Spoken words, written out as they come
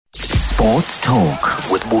Sports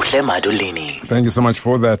Talk with Buhle Madulini. Thank you so much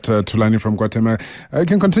for that, Tulani from Guatemala. I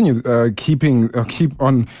can continue keep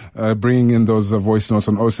on bringing in those voice notes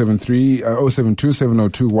on 072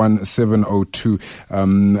 702 1702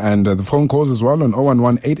 and the phone calls as well on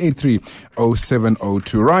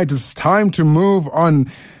 011-883-0702. Right, it's time to move on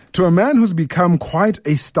to a man who's become quite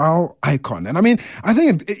a style icon. And I mean, I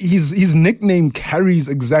think his nickname carries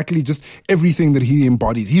exactly just everything that he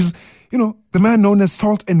embodies. He's, the man known as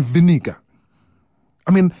Salt and Vinegar.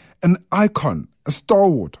 I mean, an icon, a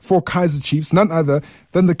stalwart for Kaizer Chiefs, none other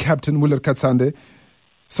than the captain, Willard Katsande.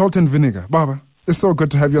 Salt and Vinegar. Baba, it's so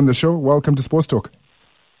good to have you on the show. Welcome to Sports Talk.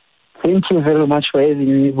 Thank you very much for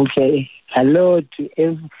having me, Buke. Hello to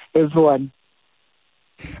everyone.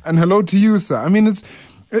 And hello to you, sir. I mean,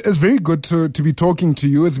 it's very good to be talking to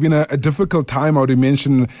you. It's been a difficult time, I would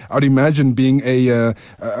imagine being a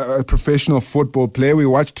professional football player. We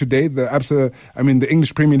watched today the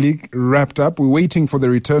English Premier League wrapped up. We're waiting for the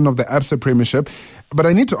return of the ABSA Premiership. But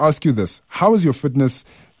I need to ask you this. How is your fitness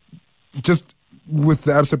just with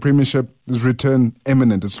the ABSA Premiership's return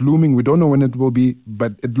imminent? It's looming. We don't know when it will be,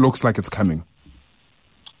 but it looks like it's coming.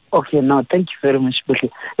 Okay, no, thank you very much, Buke.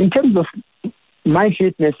 In terms of my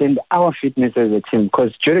fitness and our fitness as a team,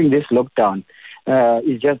 because during this lockdown,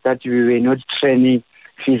 it's just that we were not training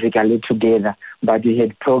physically together, but we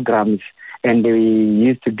had programs and we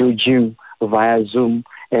used to do gym via Zoom,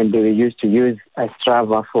 and we used to use a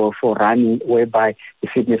Strava for running, whereby the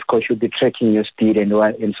fitness coach would be tracking your speed and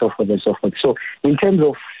so forth and so forth. So in terms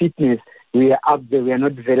of fitness, we are up there. We are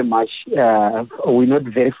not very much, we're not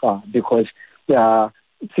very far, because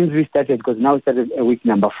since we started, because now we started week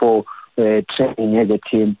number 4, training as a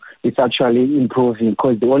team, it's actually improving,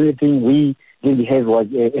 because the only thing we didn't have was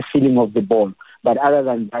a feeling of the ball. But other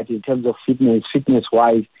than that, in terms of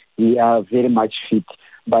fitness-wise, we are very much fit.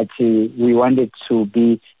 But we wanted to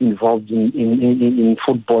be involved in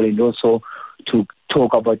football, and also to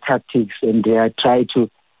talk about tactics and try to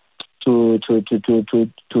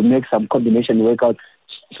make some combination workouts,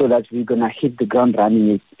 so that we're gonna hit the ground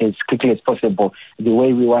running as quickly as possible, the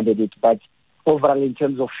way we wanted it. But overall, in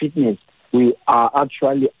terms of fitness, we are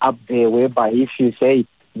actually up there, whereby if you say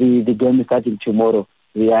the game is starting tomorrow,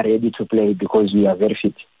 we are ready to play, because we are very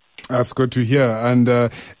fit. That's good to hear. And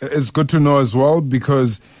it's good to know as well,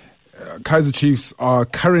 because Kaizer Chiefs are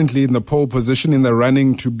currently in the pole position in the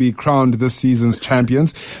running to be crowned this season's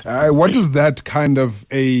champions. What does that kind of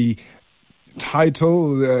a title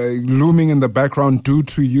looming in the background do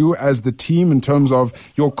to you as the team, in terms of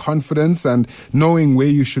your confidence and knowing where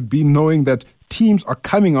you should be, knowing that teams are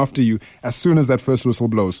coming after you as soon as that first whistle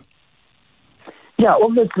blows? Yeah,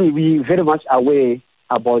 obviously we're very much aware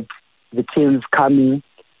about the teams coming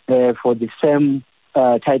for the same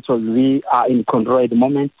title. We are in control at the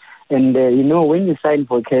moment. And, when you sign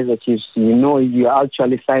for Kaizer Chiefs, you're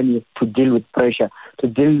actually signing to deal with pressure, to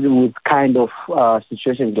deal with kind of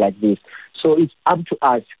situations like this. So it's up to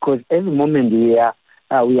us, because every moment we are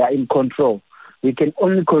in control. We can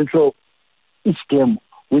only control each game,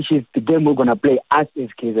 which is the game we're going to play us as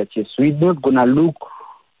Kaizer Chiefs. We're not going to look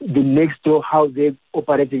the next door, how they're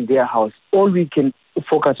operating their house. All we can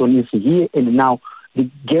focus on is here and now. The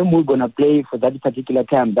game we're going to play for that particular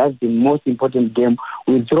time, that's the most important game.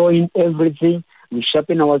 We throw in everything, we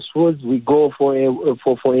sharpen our swords, we go for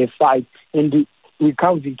a fight, and we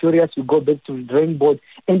come victorious, we go back to the drawing board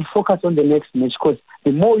and focus on the next match, because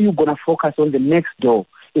the more you're going to focus on the next door,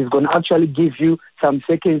 it's going to actually give you some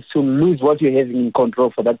seconds to lose what you're having in control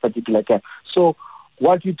for that particular time. So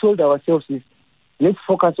what we told ourselves is, let's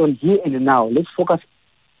focus on here and now. Let's focus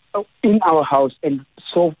in our house and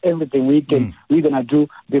solve everything we're going to do,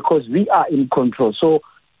 because we are in control. So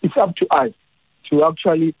it's up to us to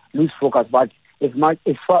actually lose focus. But as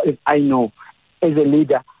far as I know, as a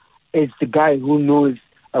leader, as the guy who knows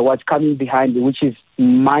what's coming behind, which is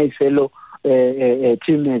my fellow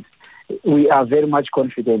teammates, we are very much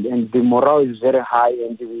confident, and the morale is very high,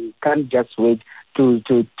 and we can't just wait to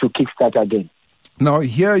kickstart again. Now,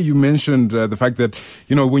 here you mentioned the fact that,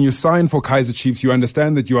 when you sign for Kaizer Chiefs, you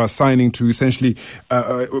understand that you are signing to essentially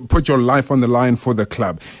put your life on the line for the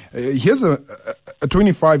club. Here's a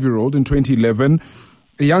 25-year-old in 2011,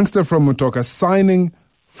 a youngster from Mutoka, signing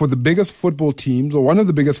for the biggest football teams, or one of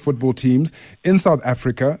the biggest football teams in South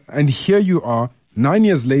Africa. And here you are, 9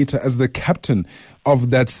 years later, as the captain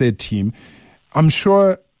of that said team. I'm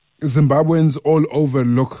sure Zimbabweans all over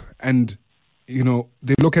look and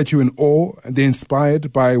they look at you in awe, they're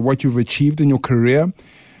inspired by what you've achieved in your career.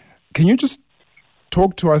 Can you just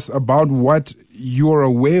talk to us about what you're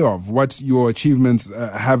aware of, what your achievements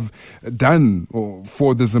have done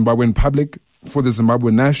for the Zimbabwean public, for the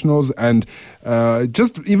Zimbabwe Nationals and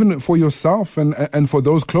just even for yourself and for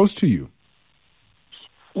those close to you?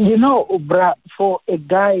 You know, bruh, for a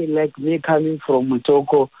guy like me coming from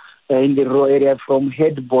Mutoko in the Raw area, from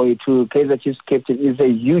head boy to Kaizer Chiefs captain, is a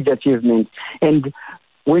huge achievement. And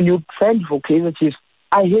when you signed for Kaizer Chiefs,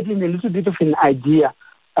 I had a little bit of an idea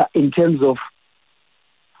in terms of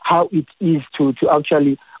how it is to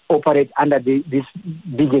actually operate under this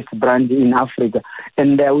biggest brand in Africa.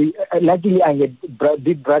 And luckily I had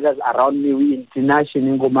big brothers around me,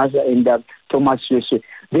 International Ngomasa and Thomas Shweshwe.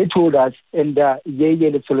 They told us, and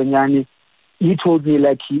Yeye Letsolonyani, he told me,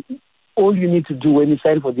 like, all you need to do when you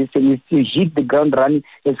sign for this thing is to hit the ground running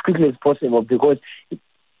as quickly as possible, because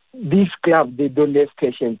this club, they don't have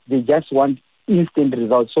patience. They just want instant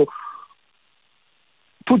results. So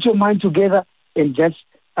put your mind together and just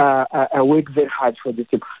work very hard for this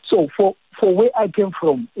thing. So for where I came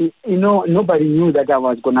from, you know, nobody knew that I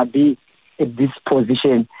was going to be at this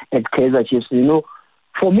position at Kaizer Chiefs. You know,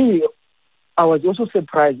 for me, I was also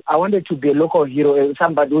surprised. I wanted to be a local hero,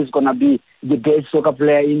 somebody who's going to be the best soccer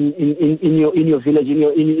player in your village, in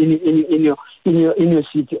your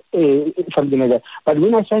city, something like that. But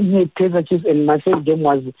when I signed here at Kaizer Chiefs, and my first game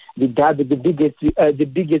was the derby, the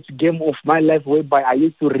biggest game of my life, whereby I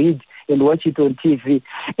used to read and watch it on TV.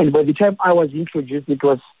 And by the time I was introduced, it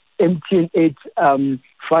was MTN 8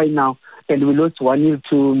 final, and we lost 1-0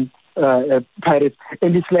 to Pirates.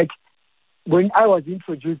 And it's like, when I was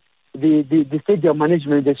introduced, the stadium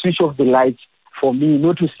management, they switch off the lights for me,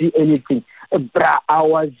 not to see anything. I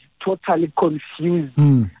was totally confused.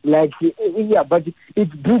 Like, yeah, but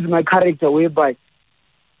it builds my character, whereby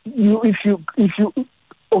if you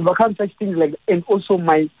overcome such things like, and also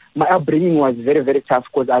my upbringing was very, very tough,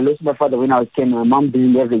 because I lost my father when I was 10. My mom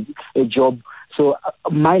didn't have a job. So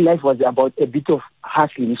my life was about a bit of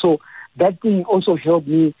hustling. So that thing also helped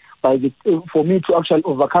me for me to actually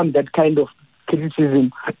overcome that kind of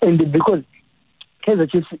criticism. And because Kaizer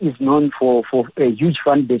Chiefs is known for a huge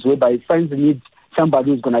fan base, whereby fans need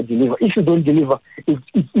somebody who's going to deliver. If you don't deliver,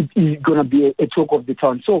 it's going to be a talk of the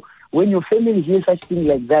town. So when your family hears such thing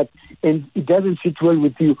like that and it doesn't sit well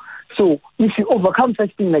with you, so if you overcome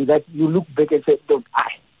such thing like that, you look back and say, look,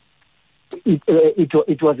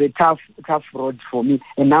 it was a tough road for me,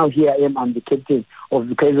 and now here I am, I'm the captain of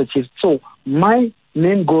the Kaizer Chiefs. So my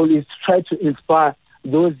main goal is to try to inspire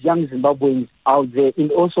those young Zimbabweans out there,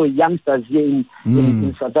 and also youngsters here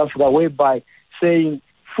in South Africa, whereby saying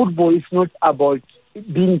football is not about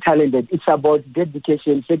being talented, it's about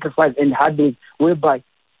dedication, sacrifice, and hard work, whereby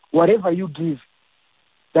whatever you give,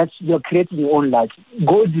 that's you're creating your own life.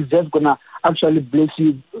 God is just gonna actually bless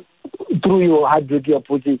you through your hard work you're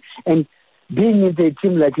putting. And being in a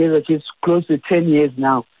team like Kaizer Chiefs close to 10 years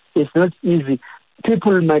now, it's not easy.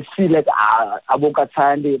 People might see like Abo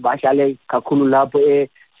Katsande, Bashale, Kakulu Lapo,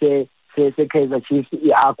 say Kaizer Chiefs,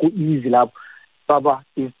 easy lap. Baba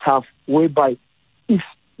is tough, whereby if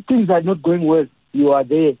things are not going well, you are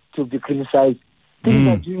there to be criticized. Things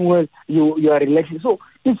are doing well, you are relaxing. So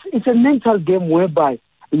it's a mental game whereby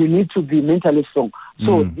you need to be mentally strong.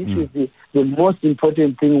 So this is the most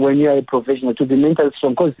important thing when you are a professional, to be mentally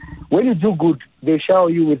strong. Because when you do good, they shower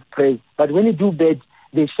you with praise. But when you do bad,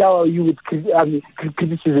 they shower you with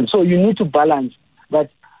criticism. So you need to balance.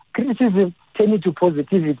 But criticism turn into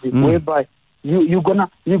positivity, whereby you're gonna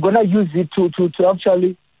use it to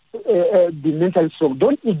actually be mentally strong.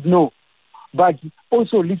 Don't ignore, but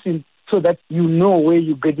also listen, so that you know where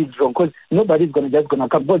you get it wrong. Because nobody's just gonna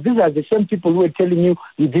come. But these are the same people who are telling you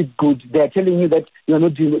did good. They are telling you that you're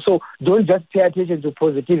not doing it. So don't just pay attention to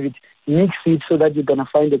positivity. Mix it so that you're gonna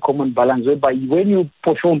find a common balance. Whereby when you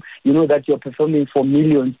perform, you know that you're performing for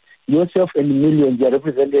millions, yourself and millions. You're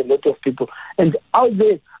representing a lot of people. And out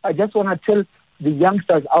there, I just wanna tell the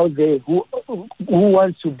youngsters out there who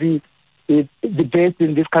wants to be the best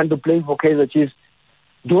in this kind of playing for Kaizer Chiefs.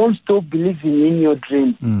 Don't stop believing in your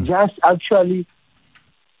dream. Just actually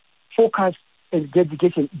focus and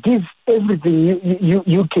dedication. Give everything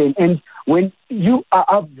you can. And when you are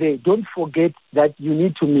up there, don't forget that you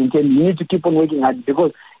need to maintain. You need to keep on working hard,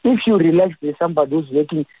 because if you relax, there's somebody who's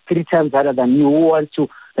working 3 times harder than you, who wants to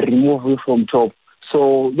remove you from top.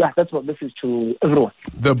 So, yeah, that's my message to everyone.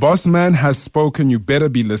 The boss man has spoken. You better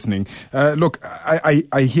be listening. Look,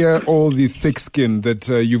 I hear all the thick skin that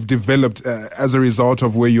you've developed as a result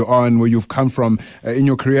of where you are and where you've come from in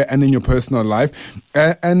your career and in your personal life.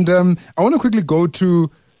 And I want to quickly go to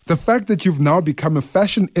the fact that you've now become a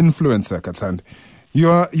fashion influencer, Katsande.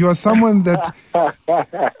 You are someone that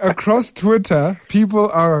across Twitter, people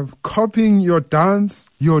are copying your dance,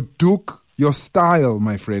 your look, your style,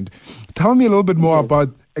 my friend. Tell me a little bit more about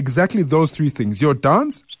exactly those 3 things. Your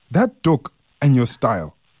dance, that look, and your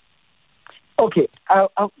style? Okay,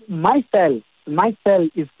 my style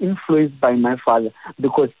is influenced by my father,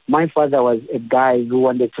 because my father was a guy who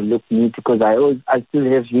wanted to look neat, because I still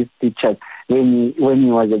have his pictures when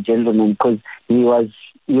he was a gentleman, because he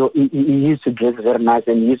used to dress very nice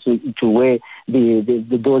and he used to wear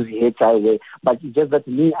those hats I wear. But it's just that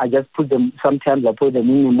me, I just put them, sometimes I put them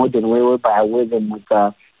in a modern way, whereby I wear them with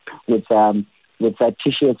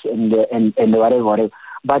t-shirts and whatever.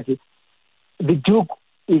 But the Duke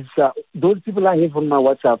is those people I have on my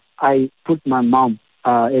WhatsApp. I put my mom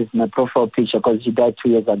as my profile picture because she died 2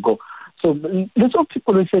 years ago. So lots of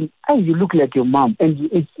people will say, "Hey, you look like your mom,"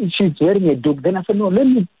 and she's wearing a Duke. Then I said, "No, let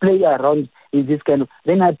me play around with this kind of."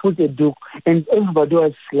 Then I put a Duke, and everybody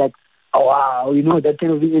was like, "Oh, wow," that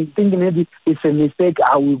kind of thing, and thinking maybe it's a mistake.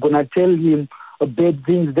 Are we gonna tell him bad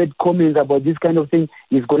things, bad comments about this kind of thing?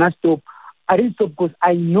 He's gonna stop. I didn't stop because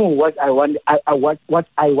I know what I want. What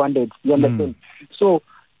I wanted. You understand? So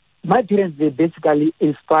my parents, they basically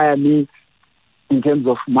inspire me in terms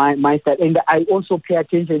of my style, and I also pay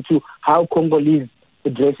attention to how Congolese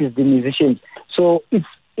dresses the musicians. So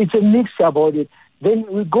it's a mix about it. Then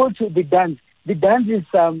we go to the dance. The dance is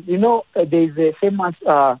there's a famous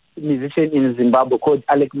musician in Zimbabwe called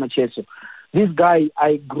Alec Macheso. This guy,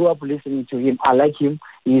 I grew up listening to him. I like him.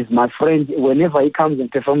 He's my friend. Whenever he comes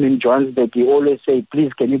and performs in Johannesburg, he always say,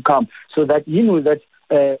 "Please, can you come?" So that that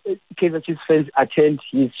Kaizer Chiefs fans attend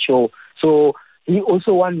his show. So he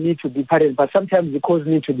also wants me to be part of it, but sometimes he calls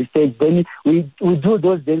me to the stage. Then we do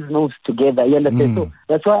those dance moves together. You understand? So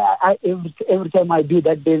that's why every time I do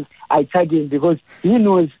that dance, I tag him, because he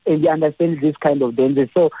knows and he understands this kind of dances.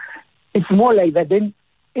 So it's more like that. Then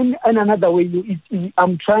in another way,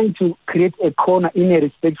 I'm trying to create a corner in a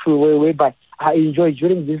respectful way, whereby I enjoy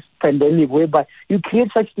during this pandemic, whereby you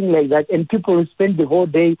create such thing like that, and people will spend the whole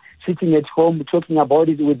day sitting at home talking about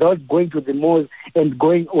it without going to the malls and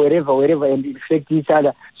going wherever and infect each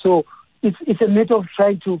other. So it's a matter of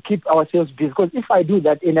trying to keep ourselves busy, because if I do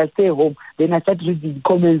that and I stay home, then I start reading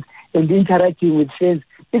comments and interacting with friends.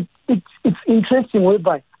 It's interesting,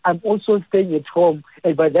 whereby I'm also staying at home,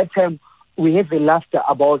 and by that time we have a laughter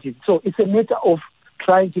about it. So it's a matter of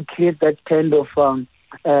trying to create that kind of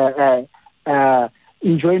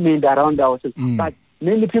enjoyment around ourselves. But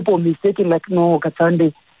many people mistaken, like, no,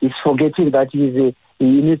 Katsande is forgetting that he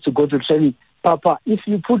needs to go to training. Papa, if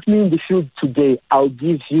you put me in the field today, I'll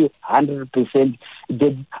give you 100%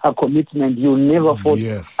 a commitment. You'll never fall.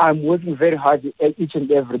 Yes. I'm working very hard each and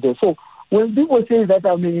every day. So when people say that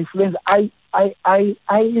I'm an influencer, I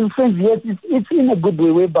influence. Yes, it's in a good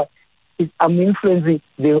way, but I'm influencing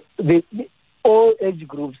the all age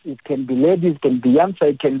groups. It can be ladies, it can be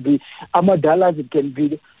youngsters, it can be Amadalas, it can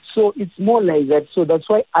be. So it's more like that. So that's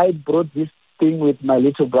why I brought this thing with my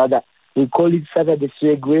little brother. We call it Saturday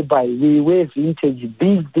Swag, whereby we wear vintage,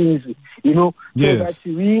 big things, Yes. so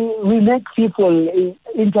that we make people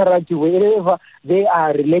interact wherever they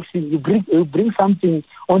are relaxing. You bring something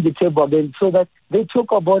on the table again, so that they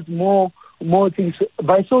talk about more things.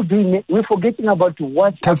 By so doing, we're forgetting about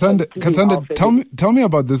what. Katsande, tell me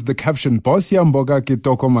about this. The caption, "Boss Yamboka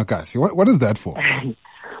Kitoko Makasi." What is that for?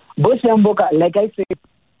 Boss Yamboka, like I said,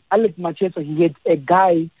 Alex Macheso, he had a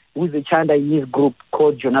guy who's a Chanda in his group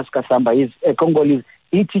called Jonas Kasamba. He's a Congolese.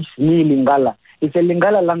 He teaches me Lingala. It's a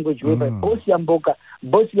Lingala language whereby Boss Yamboka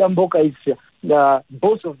is the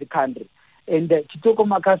boss of the country. And Kitoko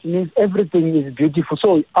Makasi means everything is beautiful.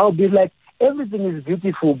 So I'll be like, everything is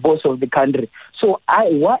beautiful, boss of the country. So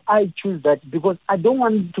why I choose that, because I don't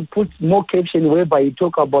want to put more caption whereby you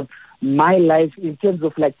talk about my life in terms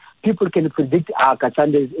of like people can predict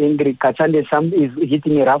Katsande is angry, Katsande is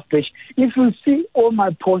hitting a rough patch. If you see all my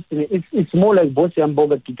posts, it's more like Boss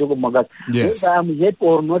Yamboka Kitoko Magas. Yes. Whether I'm yet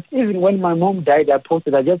or not, even when my mom died, I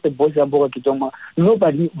posted, I just said Boss Yamboka Kitoko.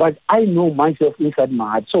 Nobody, but I know myself inside my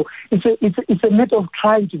heart. So it's a matter of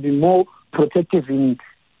trying to be more protective in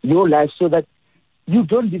your life, so that you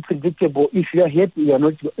don't be predictable. If you're happy, you're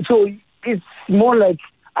not. So it's more like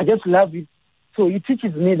I just love it. So he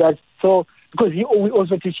teaches me that. So because we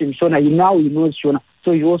also teach him Shona, now he knows Shona.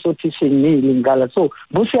 So he also teaching me Lingala. So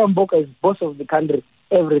Boss Yamboka is boss of the country.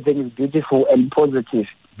 Everything is beautiful and positive.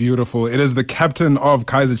 Beautiful. It is the captain of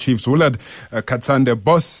Kaizer Chiefs, Willard Katsande,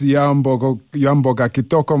 Boss Yamboka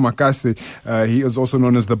Kitoko Makasi. He is also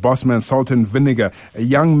known as the boss man, Salt and Vinegar, a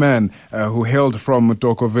young man who hailed from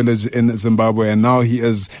Mutoko village in Zimbabwe, and now he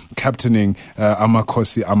is captaining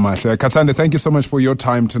Amakosi Amahle. Katsande, thank you so much for your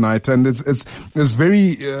time tonight, and it's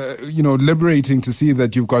very liberating to see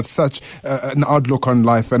that you've got such an outlook on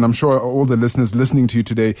life, and I'm sure all the listeners listening to you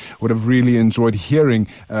today would have really enjoyed hearing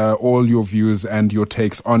all your views and your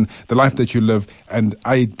takes on the life that you live. And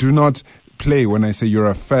I do not play when I say you're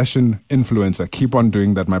a fashion influencer. Keep on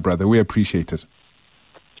doing that, my brother. We appreciate it.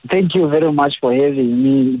 Thank you very much for having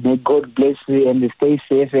me. May God bless you and stay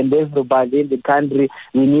safe. And everybody in the country,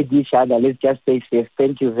 we need each other. Let's just stay safe.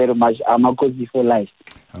 Thank you very much. Amakosi for life.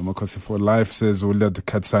 Amakosi for life, says Willard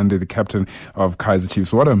Katsande, the captain of Kaizer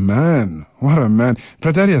Chiefs. What a man! What a man,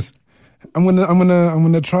 Pratarius. I'm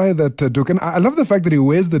gonna try that Duk, and I love the fact that he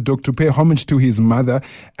wears the Duk to pay homage to his mother,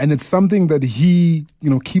 and it's something that he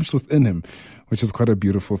keeps within him, which is quite a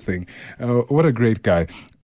beautiful thing. What a great guy.